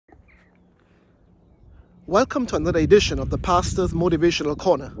Welcome to another edition of the Pastor's Motivational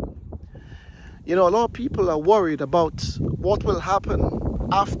Corner. You know, a lot of people are worried about what will happen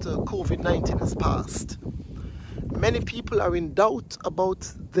after COVID-19 has passed. Many people are in doubt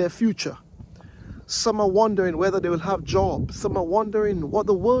about their future. Some are wondering whether they will have jobs. Some are wondering what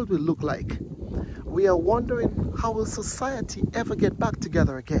the world will look like. We are wondering, how will society ever get back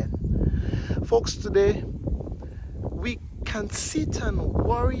together again? Folks, today, we can sit and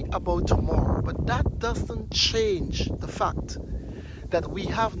worry about tomorrow, but that doesn't change the fact that we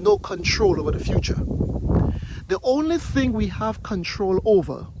have no control over the future. The only thing we have control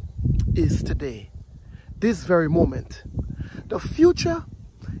over is today, this very moment. The future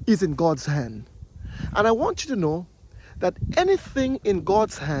is in God's hand. And I want you to know that anything in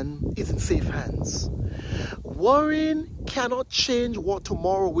God's hand is in safe hands. Worrying cannot change what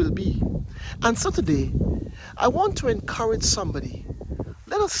tomorrow will be. And so today, I want to encourage somebody.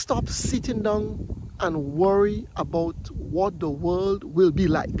 Let us stop sitting down and worry about what the world will be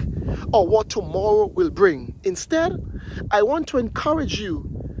like or what tomorrow will bring. Instead, I want to encourage you,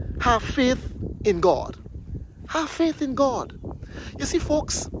 have faith in God. Have faith in God. You see,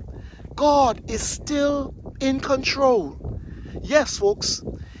 folks, God is still in control. Yes, folks,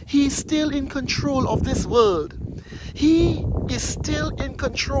 He is still in control of this world. He is still in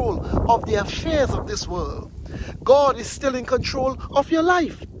control of the affairs of this world. God is still in control of your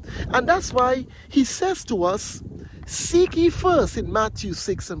life. And that's why He says to us, seek ye first in Matthew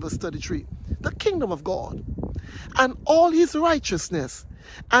 6 and verse 33, the kingdom of God and all His righteousness,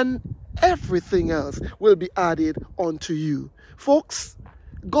 and everything else will be added unto you. Folks,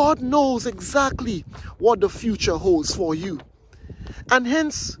 God knows exactly what the future holds for you. And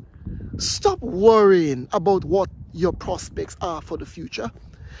hence, stop worrying about what your prospects are for the future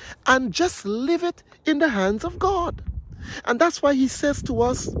and just leave it in the hands of God. And that's why He says to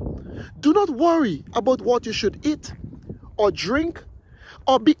us, do not worry about what you should eat or drink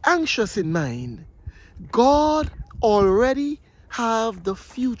or be anxious in mind. God already have the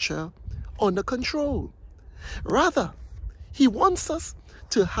future under control. Rather, He wants us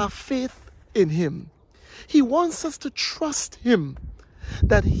to have faith in Him. He wants us to trust Him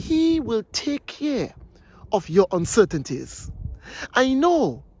that He will take care of your uncertainties. I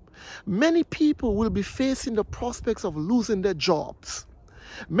know many people will be facing the prospects of losing their jobs.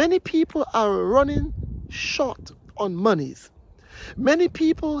 Many people are running short on monies. Many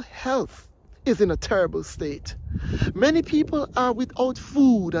people's health is in a terrible state. Many people are without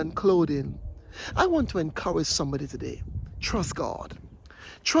food and clothing. I want to encourage somebody today. Trust God.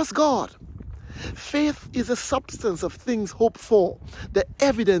 Trust God. Faith is a substance of things hoped for, the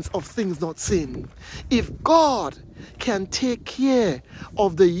evidence of things not seen. If God can take care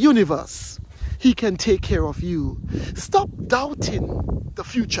of the universe, He can take care of you. Stop doubting the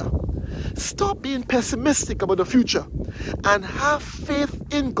future. Stop being pessimistic about the future and have faith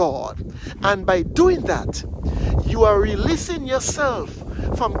in God. And by doing that, you are releasing yourself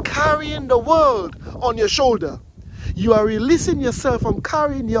from carrying the world on your shoulder. You are releasing yourself from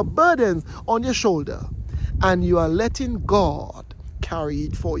carrying your burdens on your shoulder, and you are letting God carry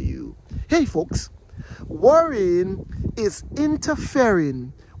it for you. Hey folks, worrying is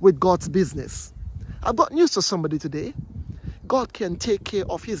interfering with God's business. I've got news for somebody today. God can take care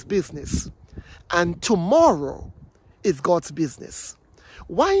of His business, and tomorrow is God's business.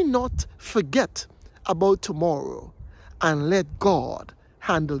 Why not forget about tomorrow and let God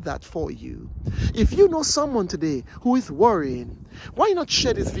handle that for you? If you know someone today who is worrying, why not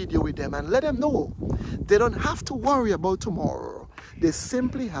share this video with them and let them know they don't have to worry about tomorrow. They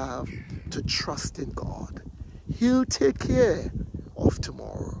simply have to trust in God. He'll take care of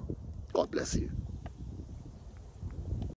tomorrow. God bless you.